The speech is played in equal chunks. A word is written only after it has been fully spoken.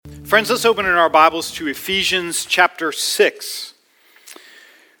Friends, let's open in our Bibles to Ephesians chapter 6.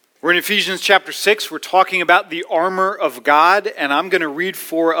 We're in Ephesians chapter 6. We're talking about the armor of God, and I'm going to read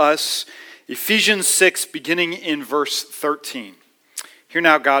for us Ephesians 6, beginning in verse 13. Hear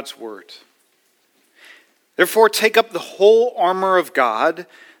now God's word. Therefore, take up the whole armor of God,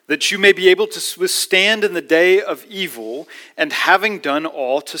 that you may be able to withstand in the day of evil, and having done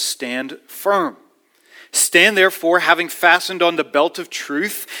all, to stand firm. Stand therefore, having fastened on the belt of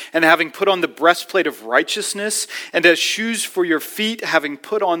truth, and having put on the breastplate of righteousness, and as shoes for your feet, having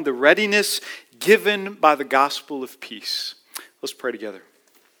put on the readiness given by the gospel of peace. Let's pray together.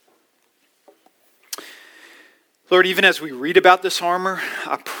 Lord, even as we read about this armor,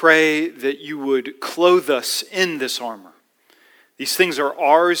 I pray that you would clothe us in this armor. These things are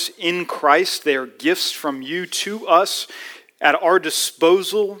ours in Christ. They are gifts from you to us at our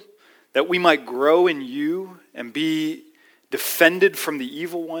disposal, that we might grow in you and be defended from the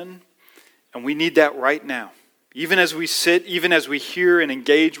evil one. And we need that right now. Even as we sit, even as we hear and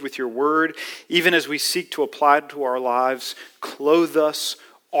engage with your word, even as we seek to apply it to our lives, clothe us,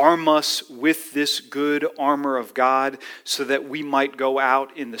 arm us with this good armor of God, so that we might go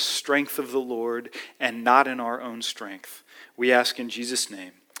out in the strength of the Lord and not in our own strength. We ask in Jesus'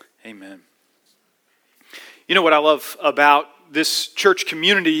 name, amen. You know what I love about this church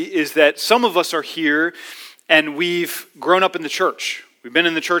community is that some of us are here and we've grown up in the church. We've been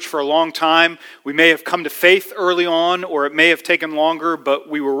in the church for a long time. We may have come to faith early on, or it may have taken longer, but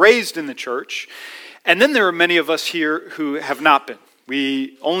we were raised in the church. And then there are many of us here who have not been.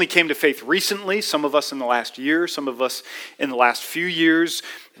 We only came to faith recently, some of us in the last year, some of us in the last few years.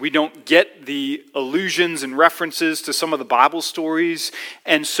 We don't get the allusions and references to some of the Bible stories,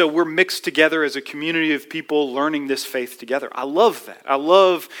 and so we're mixed together as a community of people learning this faith together. I love that. I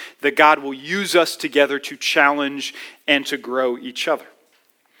love that God will use us together to challenge and to grow each other.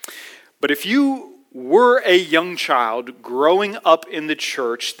 But if you were a young child growing up in the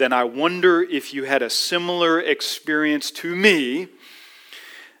church, then I wonder if you had a similar experience to me,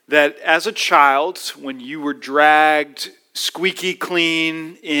 that as a child, when you were dragged squeaky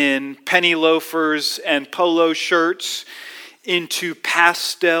clean in penny loafers and polo shirts into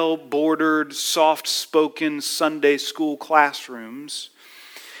pastel bordered, soft-spoken Sunday school classrooms,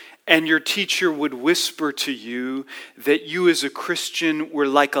 and your teacher would whisper to you that you as a Christian were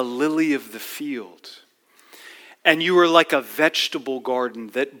like a lily of the field, and you were like a vegetable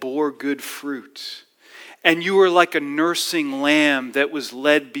garden that bore good fruit, and you were like a nursing lamb that was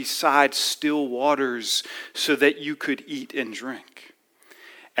led beside still waters so that you could eat and drink.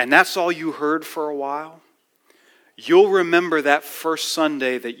 And that's all you heard for a while. You'll remember that first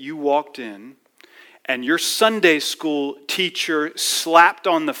Sunday that you walked in and your Sunday school teacher slapped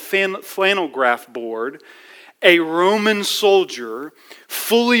on the flannel graph board a Roman soldier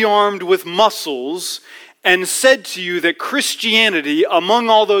fully armed with muscles and said to you that Christianity, among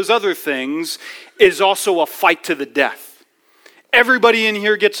all those other things, is also a fight to the death. Everybody in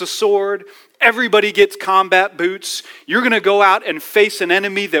here gets a sword. Everybody gets combat boots. You're going to go out and face an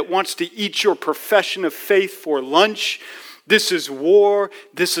enemy that wants to eat your profession of faith for lunch. This is war.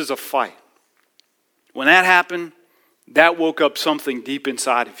 This is a fight. When that happened, that woke up something deep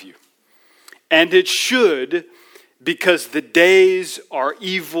inside of you. And it should, because the days are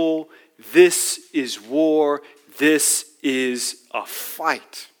evil. This is war. This is a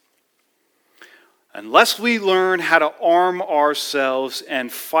fight. Unless we learn how to arm ourselves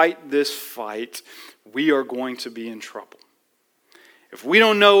and fight this fight, we are going to be in trouble. If we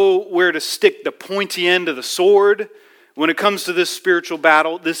don't know where to stick the pointy end of the sword when it comes to this spiritual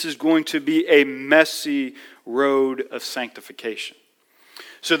battle, this is going to be a messy road of sanctification.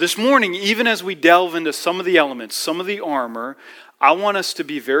 So this morning, even as we delve into some of the elements, some of the armor, I want us to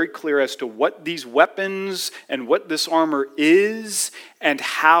be very clear as to what these weapons and what this armor is and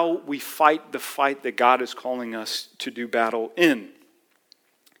how we fight the fight that God is calling us to do battle in.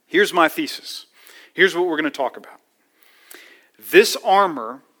 Here's my thesis. Here's what we're going to talk about. This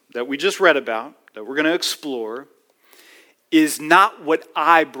armor that we just read about, that we're going to explore, is not what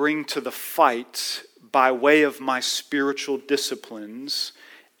I bring to the fight by way of my spiritual disciplines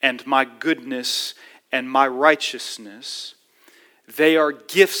and my goodness and my righteousness. They are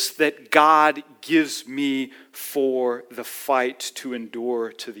gifts that God gives me for the fight to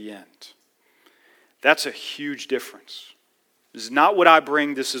endure to the end. That's a huge difference. This is not what I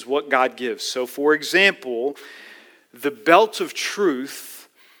bring, this is what God gives. So for example, the belt of truth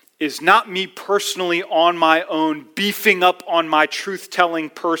is not me personally on my own beefing up on my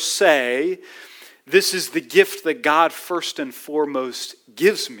truth-telling per se. This is the gift that God first and foremost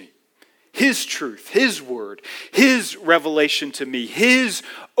gives me. His truth, His word, His revelation to me, His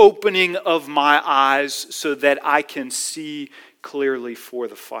opening of my eyes so that I can see clearly for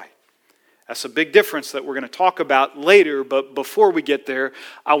the fight. That's a big difference that we're going to talk about later, but before we get there,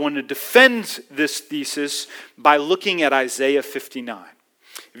 I want to defend this thesis by looking at Isaiah 59.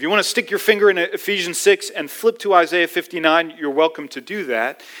 If you want to stick your finger in Ephesians 6 and flip to Isaiah 59, you're welcome to do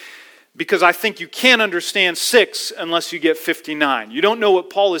that, because I think you can't understand 6 unless you get 59. You don't know what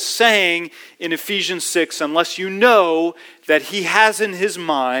Paul is saying in Ephesians 6 unless you know that he has in his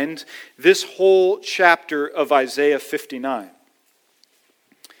mind this whole chapter of Isaiah 59.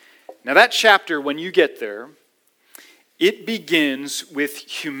 Now that chapter, when you get there, it begins with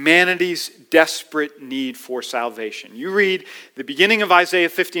humanity's desperate need for salvation. You read the beginning of Isaiah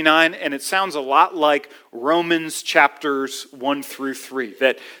 59, and it sounds a lot like Romans chapters 1 through 3,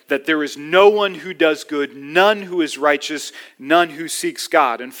 that there is no one who does good, none who is righteous, none who seeks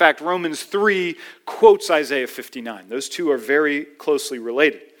God. In fact, Romans 3 quotes Isaiah 59. Those two are very closely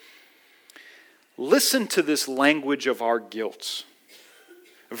related. Listen to this language of our guilt.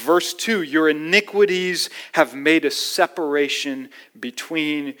 Verse 2, your iniquities have made a separation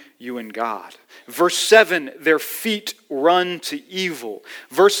between you and God. Verse 7, their feet run to evil.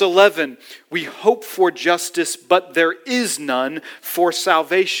 Verse 11, we hope for justice, but there is none, for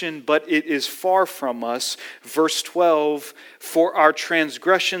salvation, but it is far from us. Verse 12, for our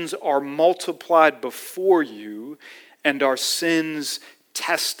transgressions are multiplied before you, and our sins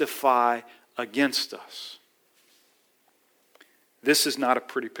testify against us. This is not a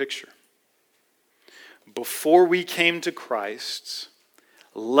pretty picture. Before we came to Christ,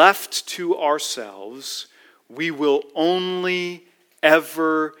 left to ourselves, we will only,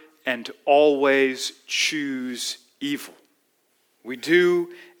 ever, and always choose evil. We do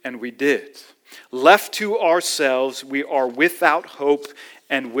and we did. Left to ourselves, we are without hope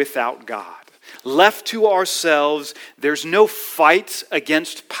and without God. Left to ourselves, there's no fight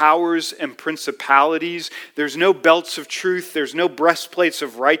against powers and principalities. There's no belts of truth. There's no breastplates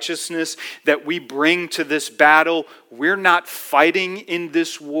of righteousness that we bring to this battle. We're not fighting in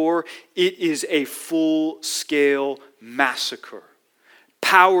this war. It is a full-scale massacre.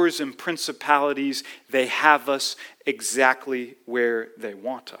 Powers and principalities, they have us exactly where they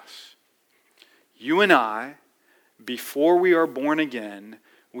want us. You and I, before we are born again,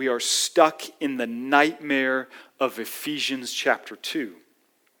 we are stuck in the nightmare of Ephesians chapter 2.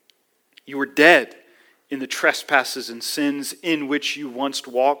 You were dead in the trespasses and sins in which you once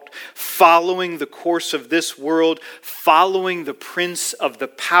walked, following the course of this world, following the prince of the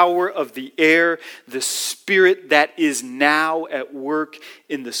power of the air, the spirit that is now at work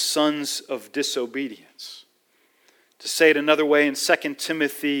in the sons of disobedience. To say it another way, in 2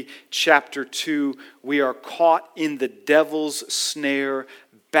 Timothy chapter 2, we are caught in the devil's snare,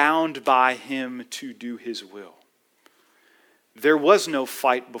 bound by him to do his will. There was no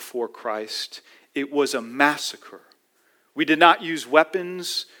fight before Christ. It was a massacre. We did not use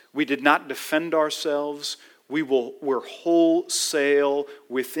weapons. We did not defend ourselves. We were wholesale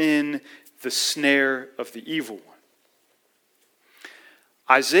within the snare of the evil one.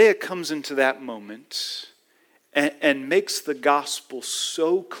 Isaiah comes into that moment and makes the gospel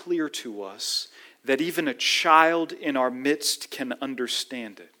so clear to us that even a child in our midst can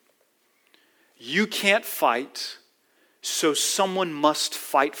understand it. You can't fight, so someone must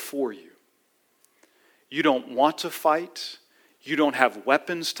fight for you. You don't want to fight. You don't have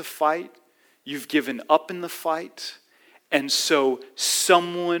weapons to fight. You've given up in the fight. And so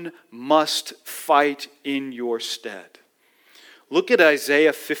someone must fight in your stead. Look at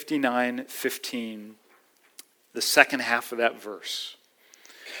Isaiah 59:15, the second half of that verse.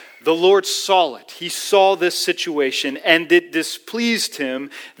 The Lord saw it. He saw this situation, and it displeased him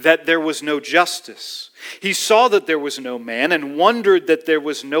that there was no justice. He saw that there was no man and wondered that there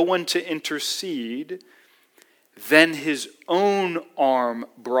was no one to intercede. Then his own arm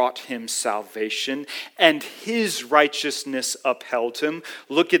brought him salvation, and his righteousness upheld him.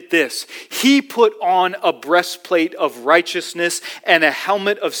 Look at this. He put on a breastplate of righteousness and a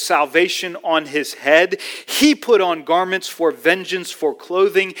helmet of salvation on his head. He put on garments for vengeance for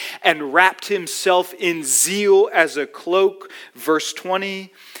clothing and wrapped himself in zeal as a cloak. Verse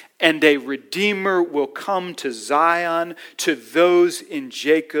 20. And a Redeemer will come to Zion, to those in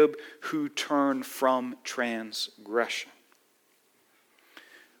Jacob who turn from transgression.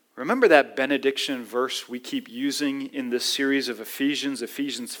 Remember that benediction verse we keep using in this series of Ephesians,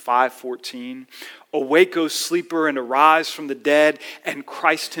 Ephesians 5:14? Awake, O sleeper, and arise from the dead, and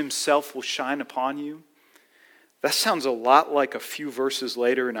Christ himself will shine upon you. That sounds a lot like a few verses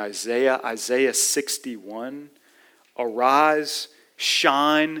later in Isaiah 61. Arise,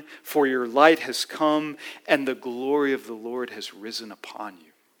 Shine, for your light has come, and the glory of the Lord has risen upon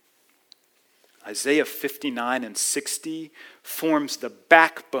you. Isaiah 59 and 60 forms the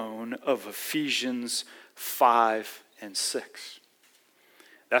backbone of Ephesians 5 and 6.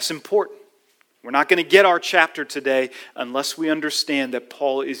 That's important. We're not going to get our chapter today unless we understand that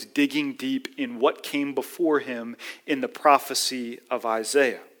Paul is digging deep in what came before him in the prophecy of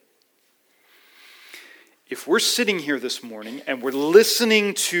Isaiah. If we're sitting here this morning and we're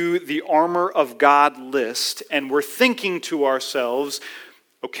listening to the armor of God list and we're thinking to ourselves,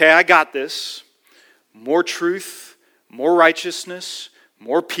 okay, I got this. More truth, more righteousness,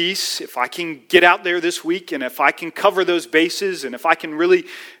 more peace. If I can get out there this week and if I can cover those bases and if I can really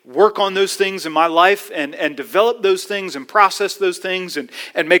work on those things in my life and develop those things and process those things and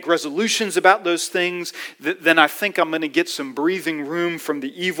make resolutions about those things, then I think I'm going to get some breathing room from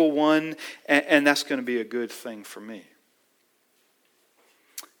the evil one, and that's going to be a good thing for me.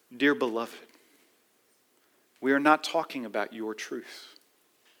 Dear beloved, we are not talking about your truth.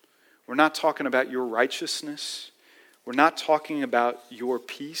 We're not talking about your righteousness. We're not talking about your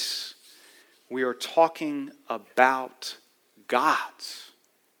peace. We are talking about God's.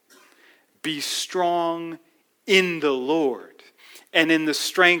 Be strong in the Lord and in the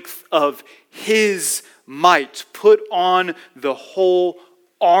strength of His might. Put on the whole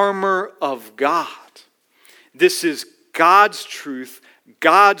armor of God. This is God's truth,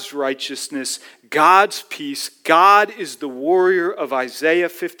 God's righteousness, God's peace. God is the warrior of Isaiah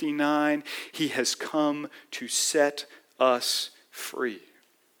 59. He has come to set us free.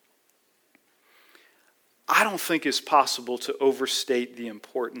 I don't think it's possible to overstate the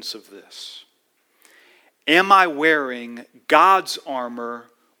importance of this. Am I wearing God's armor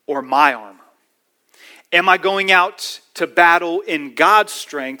or my armor? Am I going out to battle in God's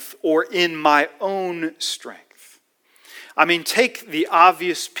strength or in my own strength? I mean, take the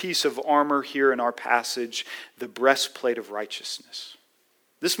obvious piece of armor here in our passage, the breastplate of righteousness.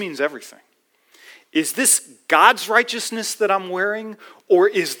 This means everything. Is this God's righteousness that I'm wearing, or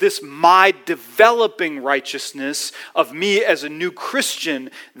is this my developing righteousness of me as a new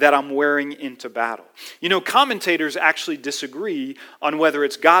Christian that I'm wearing into battle? You know, commentators actually disagree on whether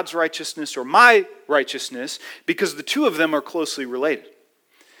it's God's righteousness or my righteousness because the two of them are closely related.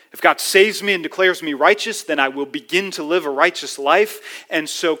 If God saves me and declares me righteous, then I will begin to live a righteous life. And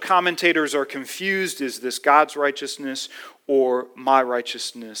so commentators are confused. Is this God's righteousness or my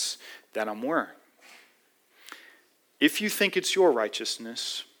righteousness that I'm wearing? If you think it's your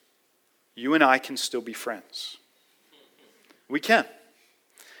righteousness, you and I can still be friends. We can.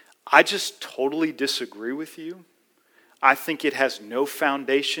 I just totally disagree with you. I think it has no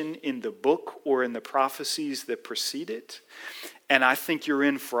foundation in the book or in the prophecies that precede it. And I think you're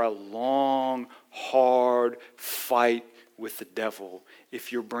in for a long, hard fight with the devil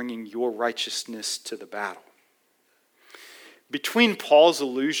if you're bringing your righteousness to the battle. Between Paul's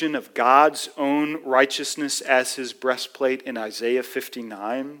allusion of God's own righteousness as his breastplate in Isaiah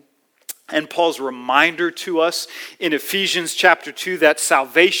 59 and Paul's reminder to us in Ephesians chapter 2 that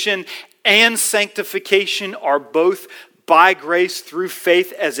salvation and sanctification are both by grace through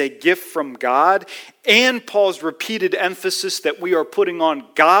faith as a gift from God, and Paul's repeated emphasis that we are putting on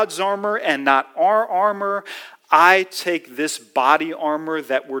God's armor and not our armor, I take this body armor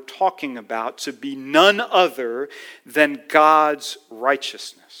that we're talking about to be none other than God's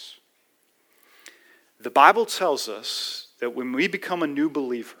righteousness. The Bible tells us that when we become a new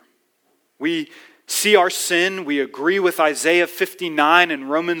believer, we see our sin, we agree with Isaiah 59 and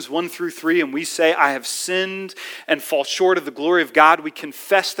Romans 1 through 3, and we say, I have sinned and fall short of the glory of God. We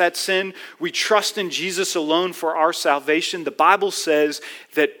confess that sin. We trust in Jesus alone for our salvation. The Bible says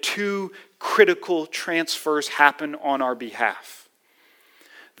that two critical transfers happen on our behalf.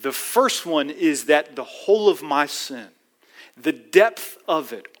 The first one is that the whole of my sin, the depth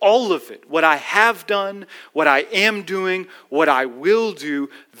of it, all of it, what I have done, what I am doing, what I will do,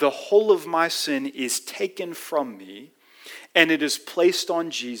 the whole of my sin is taken from me and it is placed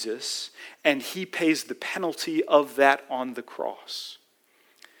on Jesus, and He pays the penalty of that on the cross.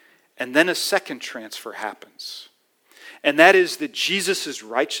 And then a second transfer happens, and that is that Jesus'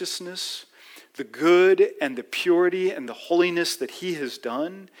 righteousness, the good and the purity and the holiness that He has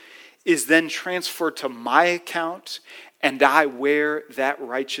done, is then transferred to my account, and I wear that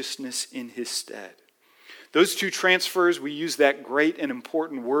righteousness in His stead. Those two transfers, we use that great and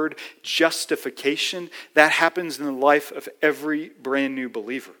important word, justification. That happens in the life of every brand new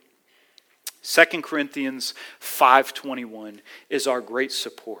believer. 2 Corinthians 5:21 is our great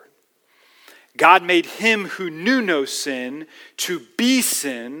support. God made him who knew no sin to be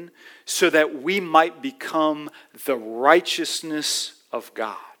sin so that we might become the righteousness of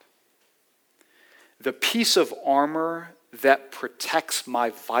God. The piece of armor that protects my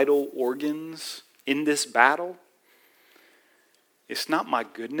vital organs in this battle, it's not my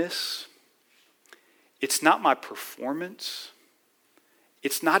goodness. It's not my performance.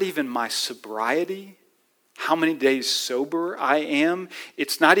 It's not even my sobriety, how many days sober I am.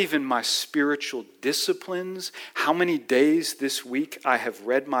 It's not even my spiritual disciplines, how many days this week I have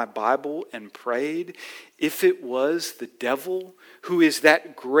read my Bible and prayed. If it was the devil, who is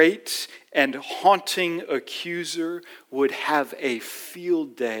that great and haunting accuser, would have a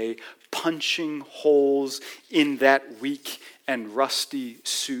field day punching holes in that weak and rusty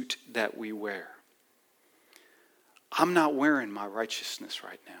suit that we wear. I'm not wearing my righteousness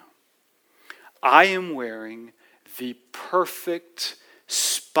right now. I am wearing the perfect,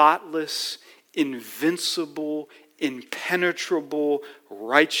 spotless, invincible, impenetrable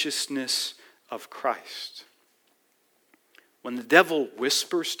righteousness of Christ. When the devil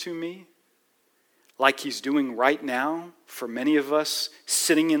whispers to me, like he's doing right now for many of us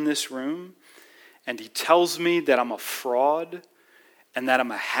sitting in this room, and he tells me that I'm a fraud, and that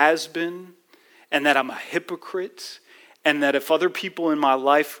I'm a has-been, and that I'm a hypocrite, and that if other people in my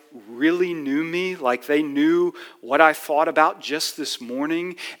life really knew me, like they knew what I thought about just this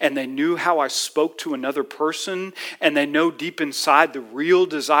morning, and they knew how I spoke to another person, and they know deep inside the real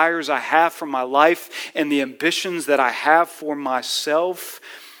desires I have for my life and the ambitions that I have for myself,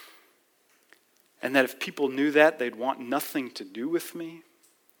 and that if people knew that, they'd want nothing to do with me.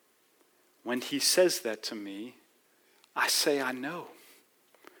 When he says that to me, I say, I know.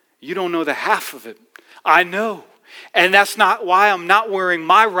 You don't know the half of it. I know. And that's not why I'm not wearing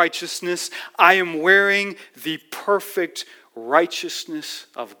my righteousness. I am wearing the perfect righteousness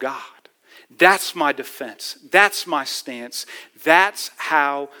of God. That's my defense. That's my stance. That's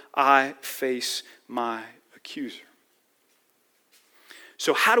how I face my accuser.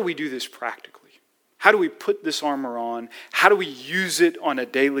 So how do we do this practically? How do we put this armor on? How do we use it on a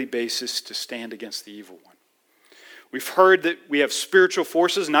daily basis to stand against the evil one? We've heard that we have spiritual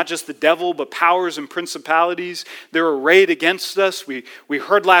forces, not just the devil, but powers and principalities. They're arrayed against us. We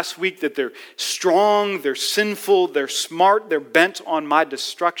heard last week that they're strong, they're sinful, they're smart, they're bent on my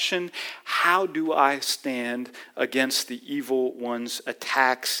destruction. How do I stand against the evil one's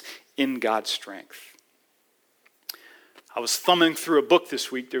attacks in God's strength? I was thumbing through a book this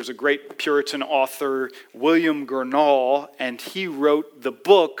week. There's a great Puritan author, William Gurnall, and he wrote the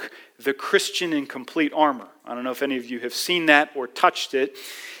book, The Christian in Complete Armor. I don't know if any of you have seen that or touched it.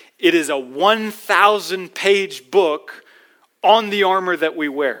 It is a 1,000-page book on the armor that we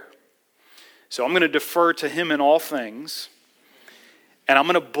wear. So I'm going to defer to him in all things, and I'm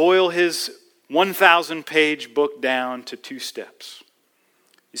going to boil his 1,000-page book down to 2 steps.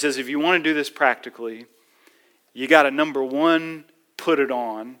 He says if you want to do this practically, you got to, number 1, put it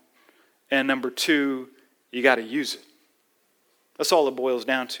on, and number 2, you got to use it. That's all it boils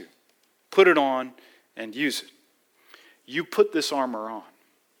down to. Put it on and use it. You put this armor on.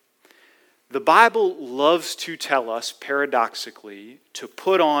 The Bible loves to tell us, paradoxically, to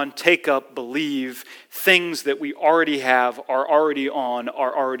put on, take up, believe things that we already have, are already on,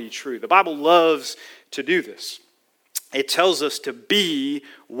 are already true. The Bible loves to do this. It tells us to be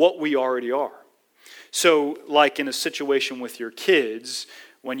what we already are. So, like in a situation with your kids,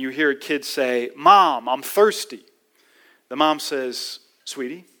 when you hear a kid say, "Mom, I'm thirsty," the mom says,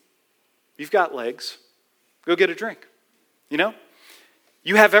 "Sweetie, you've got legs. Go get a drink." You know?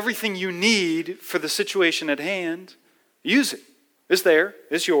 You have everything you need for the situation at hand. Use it. It's there.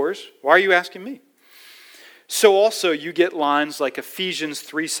 It's yours. Why are you asking me? So also you get lines like Ephesians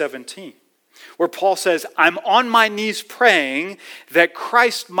 3:17. Where Paul says, "I'm on my knees praying that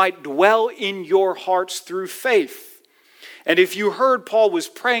Christ might dwell in your hearts through faith." And if you heard Paul was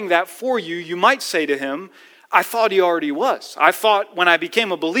praying that for you, you might say to him, "I thought he already was. I thought when I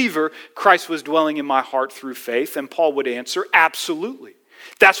became a believer, Christ was dwelling in my heart through faith." And Paul would answer, "Absolutely.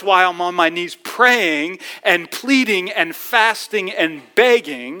 That's why I'm on my knees praying and pleading and fasting and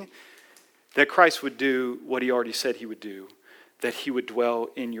begging that Christ would do what he already said he would do, that he would dwell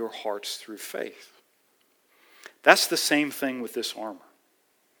in your hearts through faith." That's the same thing with this armor.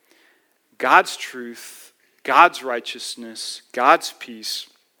 God's truth, God's righteousness, God's peace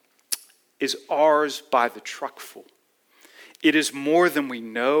is ours by the truckful. It is more than we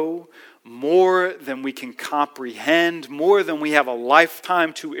know, more than we can comprehend, more than we have a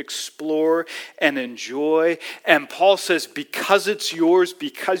lifetime to explore and enjoy. And Paul says, because it's yours,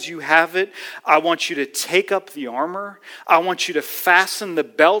 because you have it, I want you to take up the armor. I want you to fasten the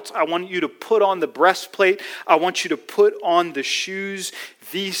belt. I want you to put on the breastplate. I want you to put on the shoes.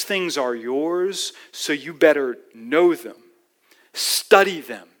 These things are yours, so you better know them, study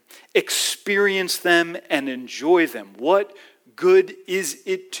them, experience them, and enjoy them. What good is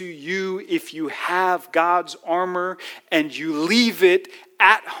it to you if you have God's armor and you leave it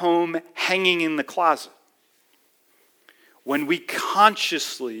at home hanging in the closet? When we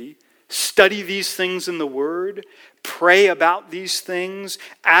consciously study these things in the Word, pray about these things,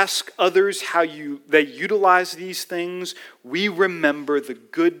 ask others how they utilize these things, we remember the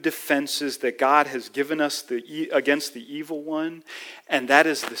good defenses that God has given us against the evil one, and that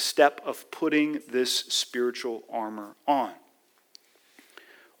is the step of putting this spiritual armor on.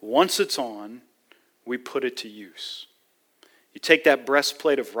 Once it's on, we put it to use. You take that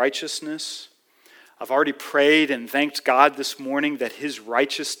breastplate of righteousness. I've already prayed and thanked God this morning that His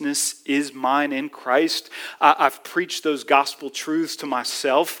righteousness is mine in Christ. I've preached those gospel truths to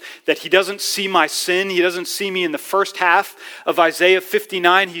myself, that He doesn't see my sin. He doesn't see me in the first half of Isaiah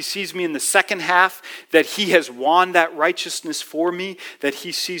 59. He sees me in the second half, that He has won that righteousness for me, that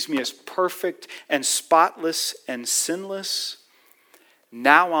He sees me as perfect and spotless and sinless.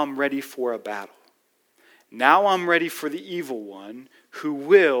 Now I'm ready for a battle. Now I'm ready for the evil one who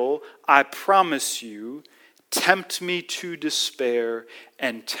will, I promise you, tempt me to despair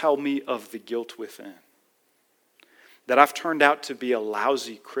and tell me of the guilt within. That I've turned out to be a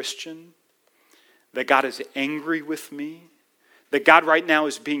lousy Christian, that God is angry with me, that God right now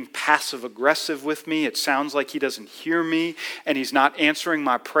is being passive-aggressive with me. It sounds like He doesn't hear me and He's not answering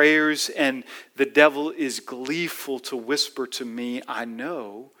my prayers, and the devil is gleeful to whisper to me, I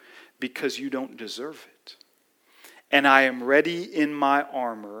know, because you don't deserve it. And I am ready in my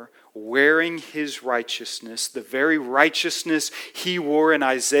armor, wearing His righteousness, the very righteousness He wore in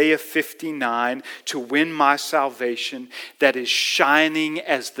Isaiah 59 to win my salvation, that is shining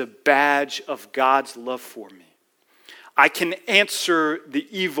as the badge of God's love for me. I can answer the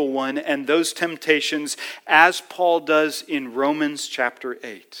evil one and those temptations as Paul does in Romans chapter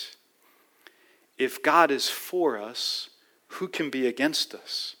 8. If God is for us, who can be against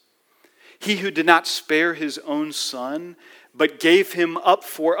us? He who did not spare His own Son, but gave Him up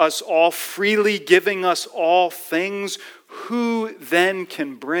for us all, freely giving us all things, who then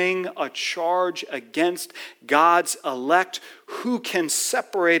can bring a charge against God's elect? Who can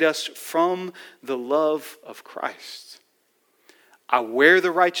separate us from the love of Christ? I wear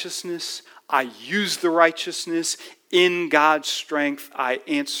the righteousness. I use the righteousness. In God's strength, I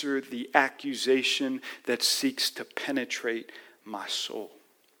answer the accusation that seeks to penetrate my soul.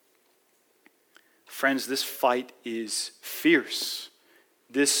 Friends, this fight is fierce.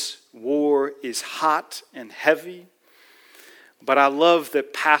 This war is hot and heavy. But I love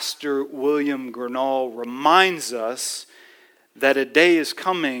that Pastor William Gurnall reminds us that a day is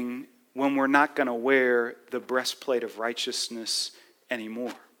coming when we're not going to wear the breastplate of righteousness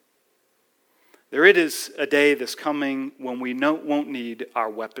anymore. There is a day that's coming when we won't need our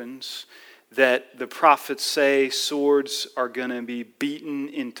weapons, that the prophets say swords are going to be beaten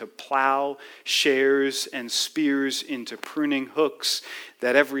into plowshares and spears into pruning hooks,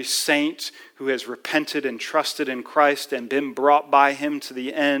 that every saint who has repented and trusted in Christ and been brought by Him to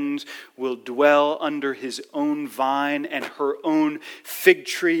the end will dwell under His own vine and her own fig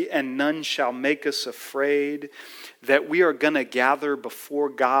tree, and none shall make us afraid, that we are going to gather before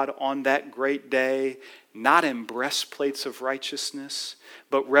God on that great day, not in breastplates of righteousness,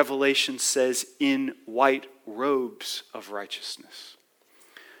 but Revelation says in white robes of righteousness.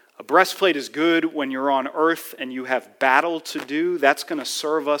 A breastplate is good when you're on earth and you have battle to do. That's going to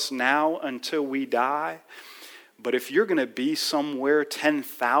serve us now until we die. But if you're going to be somewhere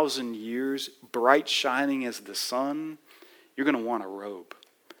 10,000 years, bright shining as the sun, you're going to want a robe.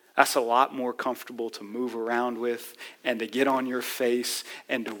 That's a lot more comfortable to move around with and to get on your face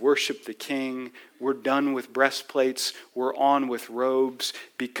and to worship the King. We're done with breastplates. We're on with robes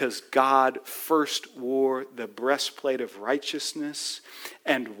because God first wore the breastplate of righteousness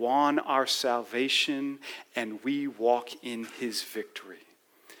and won our salvation, and we walk in His victory.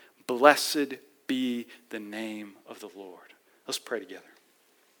 Blessed be the name of the Lord. Let's pray together.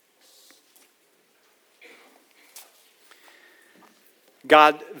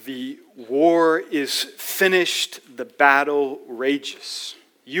 God, the war is finished, the battle rages.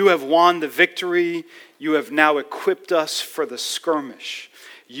 You have won the victory. You have now equipped us for the skirmish.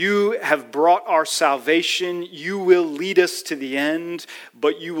 You have brought our salvation. You will lead us to the end,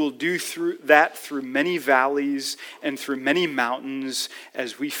 but you will do through many valleys and through many mountains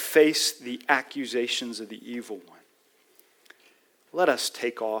as we face the accusations of the evil one. Let us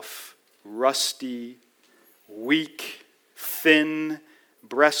take off rusty, weak, thin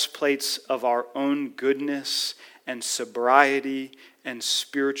breastplates of our own goodness and sobriety and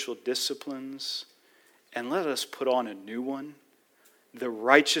spiritual disciplines, and let us put on a new one, the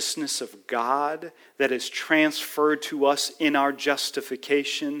righteousness of God that is transferred to us in our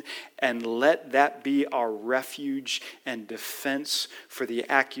justification, and let that be our refuge and defense for the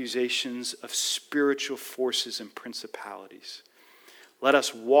accusations of spiritual forces and principalities. Let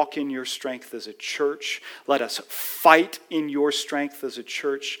us walk in your strength as a church. Let us fight in your strength as a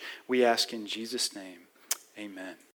church. We ask in Jesus' name, amen.